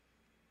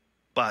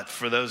 But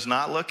for those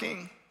not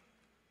looking,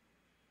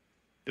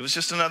 it was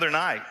just another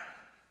night.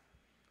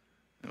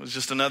 It was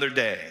just another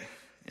day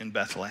in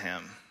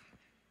Bethlehem.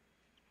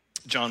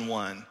 John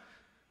 1,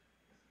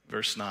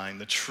 verse 9,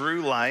 the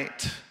true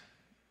light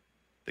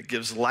that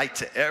gives light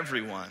to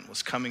everyone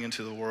was coming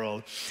into the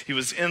world. He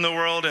was in the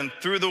world, and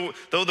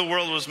though the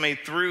world was made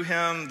through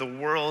him, the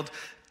world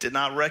did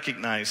not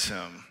recognize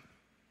him.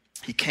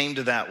 He came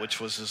to that which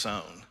was his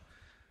own,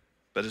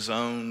 but his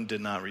own did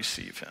not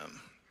receive him.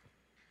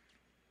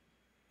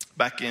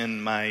 Back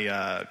in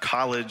my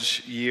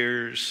college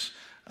years,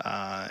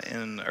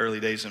 in the early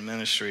days in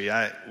ministry,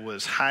 I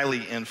was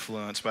highly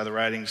influenced by the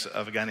writings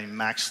of a guy named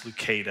Max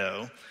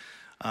Lucado.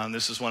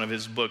 This is one of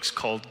his books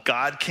called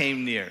God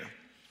Came Near.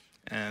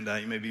 And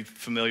you may be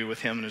familiar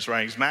with him and his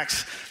writings.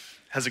 Max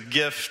has a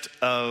gift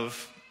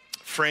of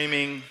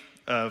framing,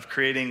 of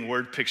creating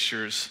word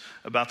pictures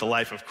about the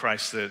life of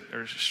Christ that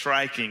are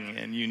striking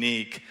and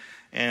unique.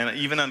 and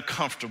even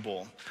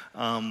uncomfortable.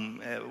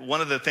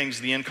 One of the things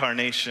the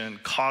incarnation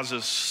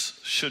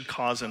should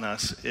cause in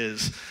us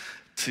is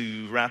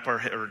to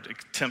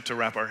attempt to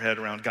wrap our head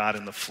around God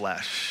in the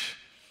flesh.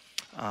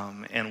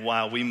 And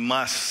while we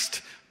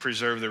must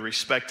preserve the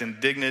respect and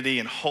dignity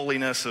and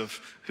holiness of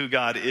who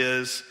God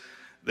is,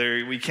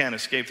 we can't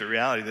escape the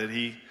reality that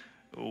he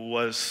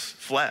was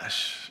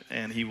flesh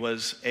and he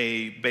was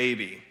a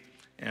baby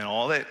and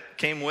all that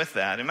came with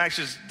that. And Max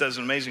just does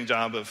an amazing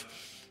job of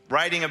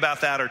writing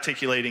about that,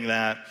 articulating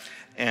that.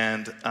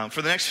 And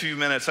for the next few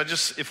minutes,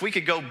 if we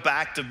could go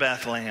back to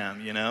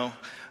Bethlehem,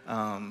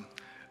 I'm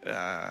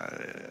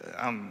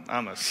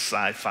a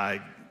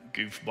sci-fi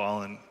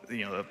goofball, and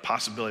the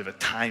possibility of a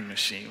time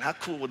machine. How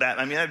cool would that?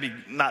 I mean, that'd be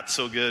not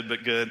so good,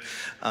 but good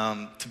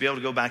to be able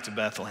to go back to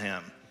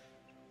Bethlehem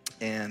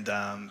and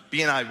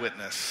be an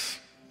eyewitness.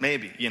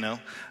 Maybe,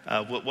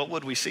 what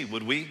would we see?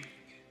 Would we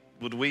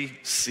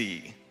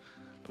see?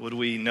 Would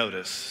we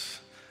notice?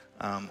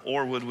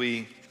 Or would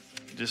we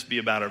just be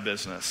about our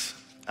business?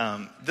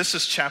 This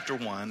is chapter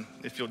 1.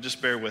 If you'll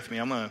just bear with me,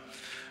 I'm going to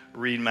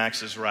read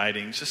Max's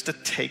writings just to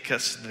take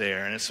us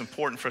there. And it's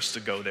important for us to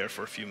go there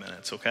for a few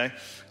minutes, okay?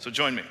 So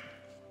join me.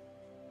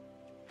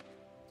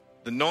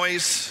 The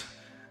noise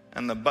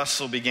and the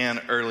bustle began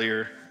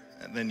earlier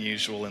than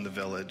usual in the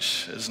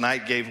village. As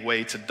night gave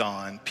way to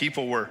dawn,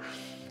 people were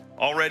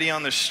already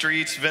on the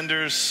streets.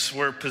 Vendors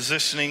were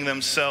positioning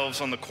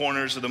themselves on the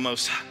corners of the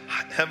most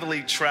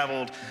heavily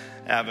traveled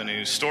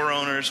avenues. Store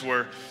owners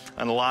were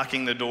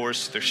unlocking the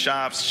doors to their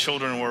shops.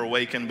 Children were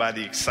awakened by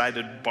the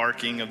excited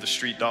barking of the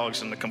street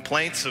dogs and the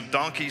complaints of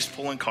donkeys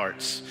pulling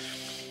carts.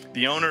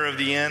 The owner of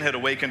the inn had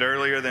awakened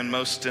earlier than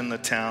most in the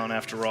town.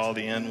 After all,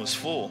 the inn was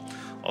full,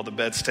 all the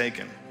beds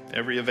taken.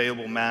 Every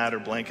available mat or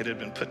blanket had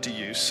been put to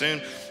use.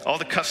 Soon, all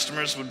the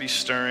customers would be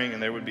stirring,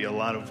 and there would be a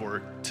lot of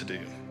work to do.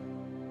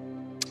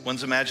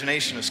 One's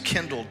imagination is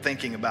kindled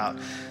thinking about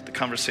the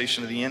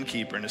conversation of the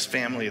innkeeper and his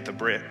family at the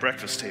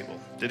breakfast table.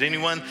 Did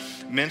anyone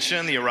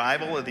mention the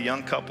arrival of the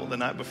young couple the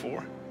night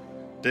before?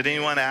 Did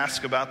anyone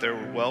ask about their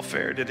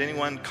welfare? Did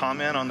anyone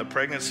comment on the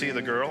pregnancy of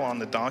the girl on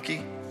the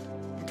donkey?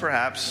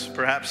 Perhaps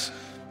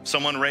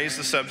someone raised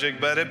the subject,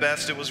 but at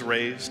best it was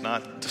raised,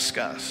 not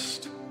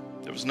discussed.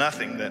 There was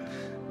nothing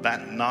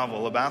that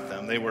novel about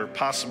them. They were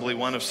possibly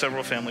one of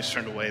several families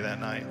turned away that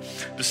night.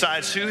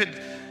 Besides, who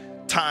had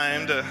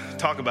time to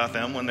talk about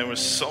them when there was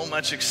so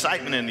much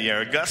excitement in the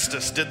air?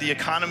 Augustus did the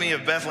economy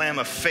of Bethlehem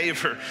a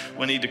favor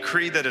when he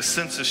decreed that a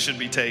census should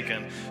be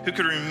taken. Who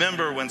could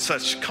remember when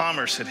such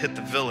commerce had hit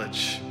the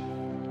village?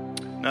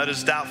 Now, it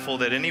is doubtful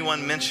that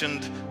anyone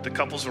mentioned the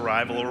couple's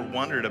arrival or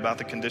wondered about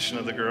the condition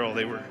of the girl.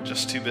 They were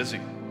just too busy.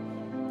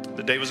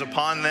 The day was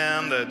upon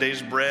them. The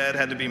day's bread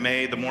had to be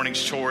made. The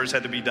morning's chores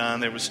had to be done.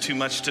 There was too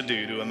much to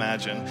do to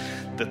imagine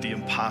that the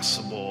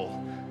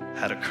impossible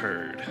had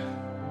occurred.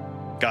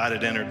 God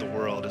had entered the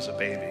world as a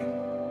baby.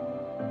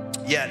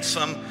 Yet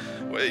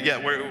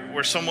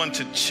were someone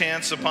to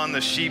chance upon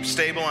the sheep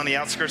stable on the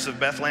outskirts of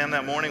Bethlehem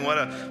that morning, what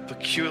a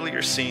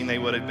peculiar scene they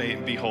would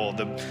behold.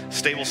 The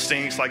stable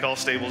stinks like all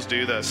stables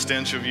do. The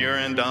stench of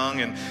urine,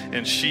 dung,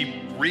 and sheep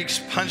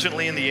reeks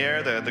pungently in the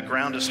air. The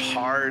ground is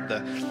hard. The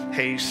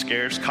hay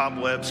scarce.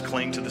 Cobwebs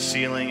cling to the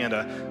ceiling, and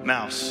a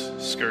mouse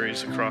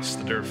scurries across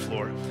the dirt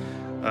floor.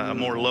 A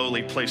more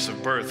lowly place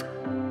of birth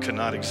could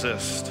not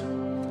exist.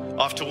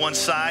 Off to one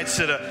side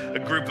sit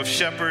a group of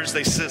shepherds.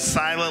 They sit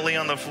silently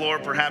on the floor,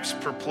 perhaps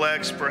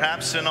perplexed,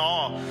 perhaps in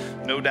awe,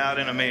 no doubt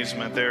in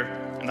amazement.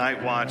 Their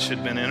night watch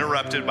had been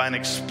interrupted by an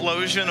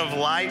explosion of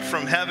light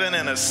from heaven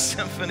and a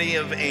symphony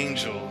of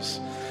angels.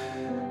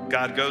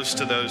 God goes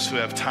to those who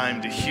have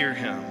time to hear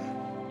him.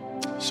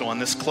 So on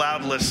this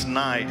cloudless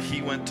night,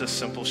 he went to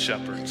simple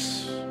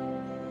shepherds.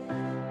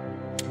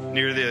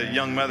 Near the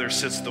young mother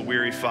sits the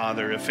weary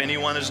father. If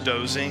anyone is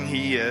dozing,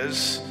 he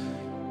is.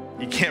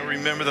 You can't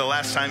remember the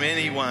last time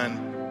he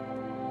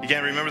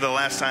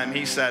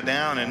sat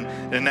down.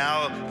 And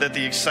now that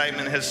the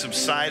excitement has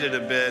subsided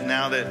a bit,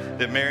 now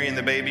that Mary and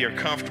the baby are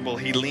comfortable,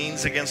 he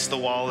leans against the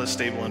wall of the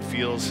stable and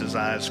feels his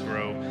eyes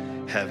grow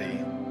heavy.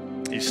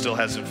 He still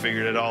hasn't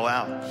figured it all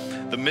out.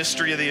 The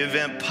mystery of the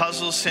event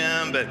puzzles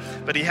him,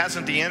 but he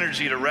hasn't the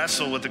energy to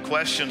wrestle with the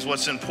questions.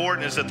 What's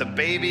important is that the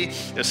baby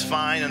is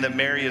fine and that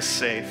Mary is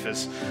safe.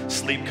 As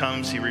sleep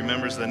comes, he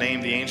remembers the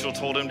name the angel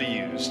told him to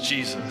use,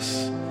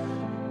 Jesus.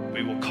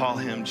 We will call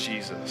him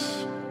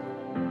Jesus.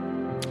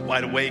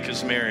 Wide awake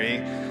is Mary.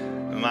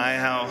 My,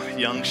 how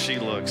young she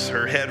looks.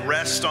 Her head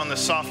rests on the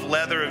soft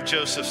leather of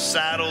Joseph's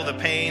saddle. The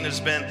pain has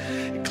been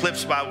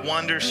eclipsed by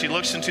wonder. She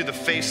looks into the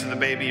face of the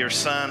baby, her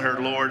son, her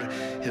Lord,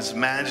 his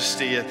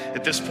majesty.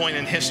 At this point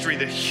in history,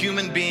 the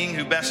human being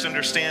who best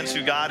understands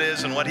who God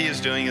is and what he is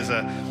doing is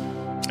a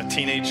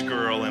teenage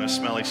girl in a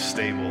smelly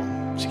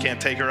stable. She can't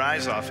take her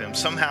eyes off him.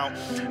 Somehow,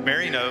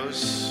 Mary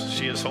knows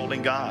she is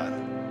holding God.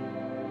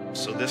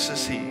 So this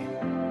is he.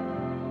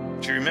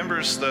 She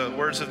remembers the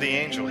words of the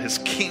angel. His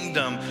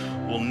kingdom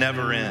will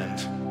never end.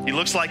 He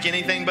looks like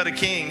anything but a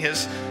king.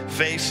 His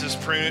face is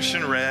prunish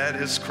and red.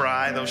 His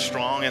cry, though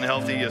strong and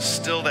healthy, is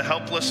still the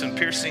helpless and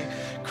piercing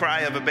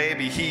cry of a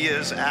baby, he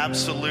is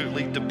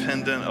absolutely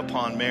dependent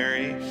upon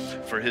Mary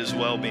for his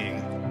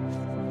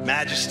well-being.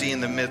 Majesty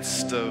in the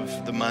midst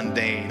of the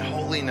mundane,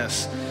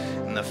 holiness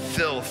in the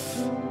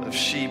filth of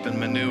sheep and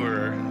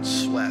manure and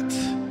sweat.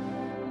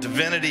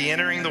 Divinity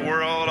entering the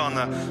world on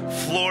the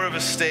floor of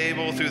a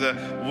stable, through the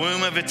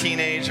womb of a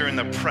teenager, in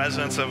the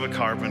presence of a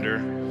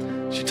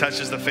carpenter. She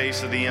touches the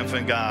face of the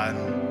infant God.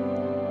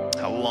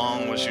 How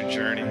long was your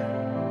journey?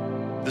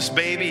 This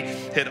baby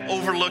had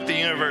overlooked the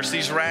universe.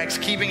 These rags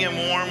keeping him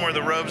warm were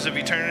the robes of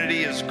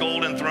eternity. His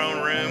golden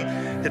throne room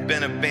had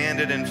been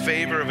abandoned in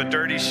favor of a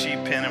dirty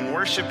sheep pen, and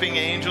worshiping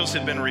angels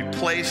had been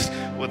replaced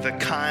with the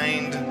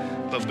kind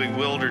but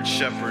bewildered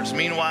shepherds.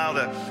 Meanwhile,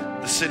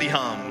 the city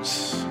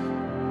hums.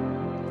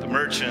 The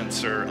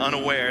merchants are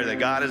unaware that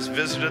God has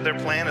visited their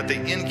planet.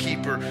 The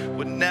innkeeper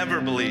would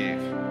never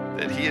believe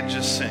that he had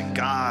just sent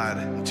God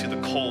into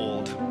the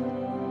cold.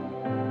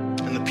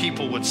 And the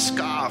people would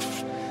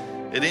scoff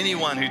at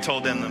anyone who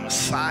told them the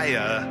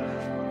Messiah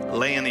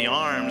lay in the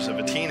arms of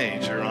a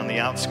teenager on the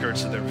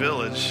outskirts of their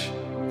village.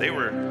 They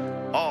were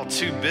all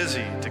too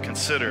busy to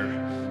consider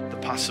the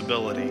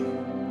possibility.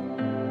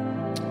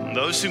 And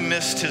those who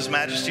missed His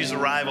Majesty's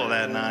arrival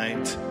that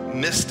night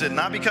missed it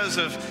not because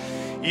of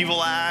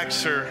evil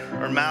acts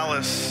or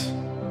malice.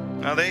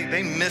 No,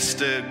 they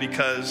missed it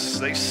because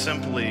they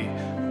simply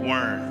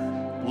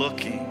weren't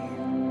looking.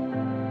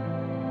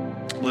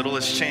 Little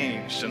has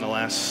changed in the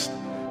last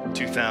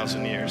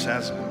 2,000 years,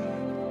 hasn't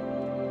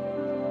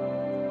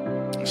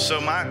it? So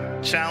my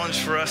challenge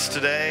for us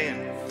today,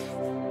 and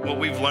what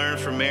we've learned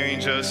from Mary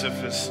and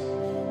Joseph, is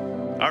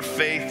our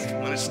faith,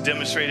 when it's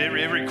demonstrated,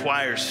 it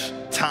requires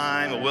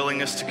time, a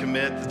willingness to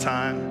commit the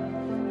time,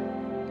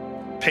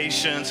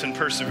 patience and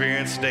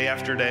perseverance day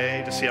after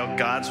day to see how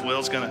God's will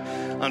is going to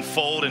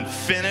unfold and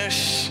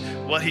finish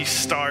what He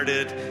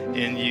started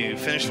in you.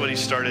 Finish what He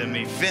started in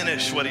me.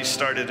 Finish what He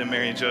started in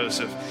Mary and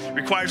Joseph. It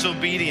requires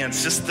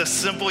obedience, just the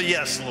simple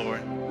yes,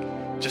 Lord.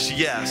 Just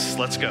yes,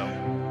 let's go.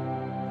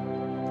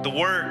 The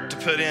work to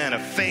put in, a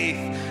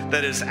faith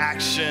that is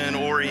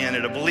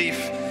action-oriented, a belief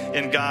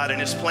in God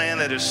and His plan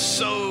that is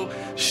so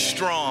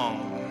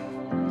strong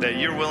that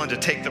you're willing to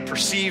take the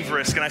perceived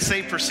risk. And I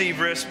say perceived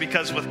risk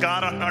because with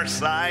God on our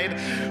side,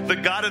 the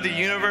God of the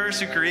universe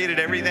who created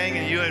everything,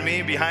 and you and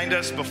me behind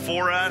us,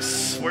 before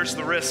us, where's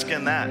the risk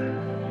in that?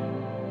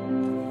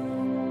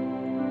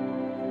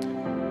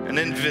 And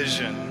then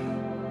vision.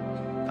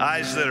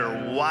 Eyes that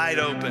are wide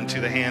open to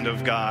the hand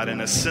of God,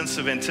 and a sense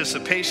of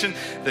anticipation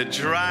that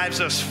drives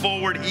us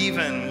forward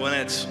even when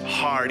it's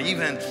hard,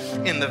 even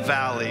in the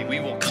valley. We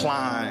will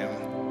climb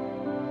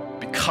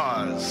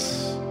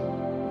because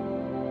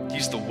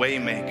He's the way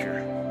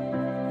maker.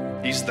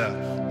 He's the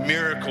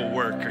miracle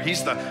worker.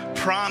 He's the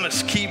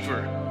promise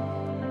keeper.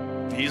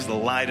 He's the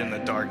light in the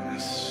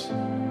darkness.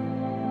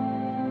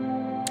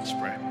 Let's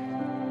pray.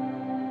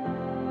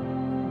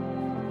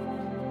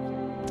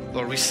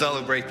 Lord, we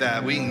celebrate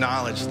that. We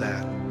acknowledge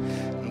that.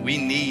 And we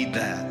need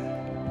that.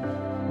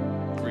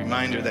 A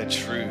reminder, that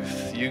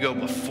truth. You go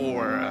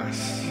before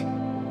us.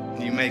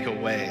 And you make a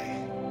way.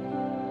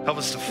 Help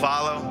us to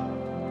follow.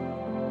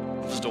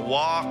 Help us to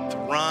walk, to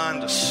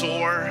run, to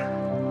soar,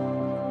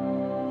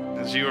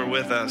 as you are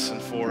with us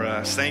and for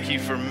us. Thank you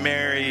for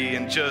Mary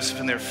and Joseph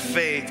and their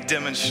faith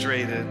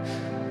demonstrated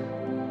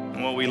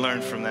and what we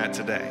learned from that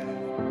today.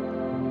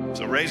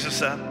 So raise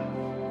us up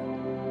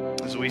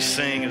as we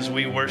sing, as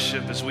we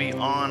worship, as we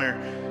honor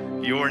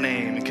your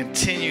name, and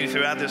continue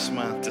throughout this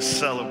month to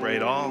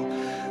celebrate all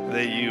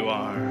that you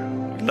are.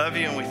 We love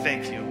you and we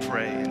thank you and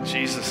pray in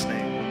Jesus'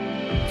 name.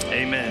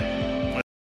 Amen.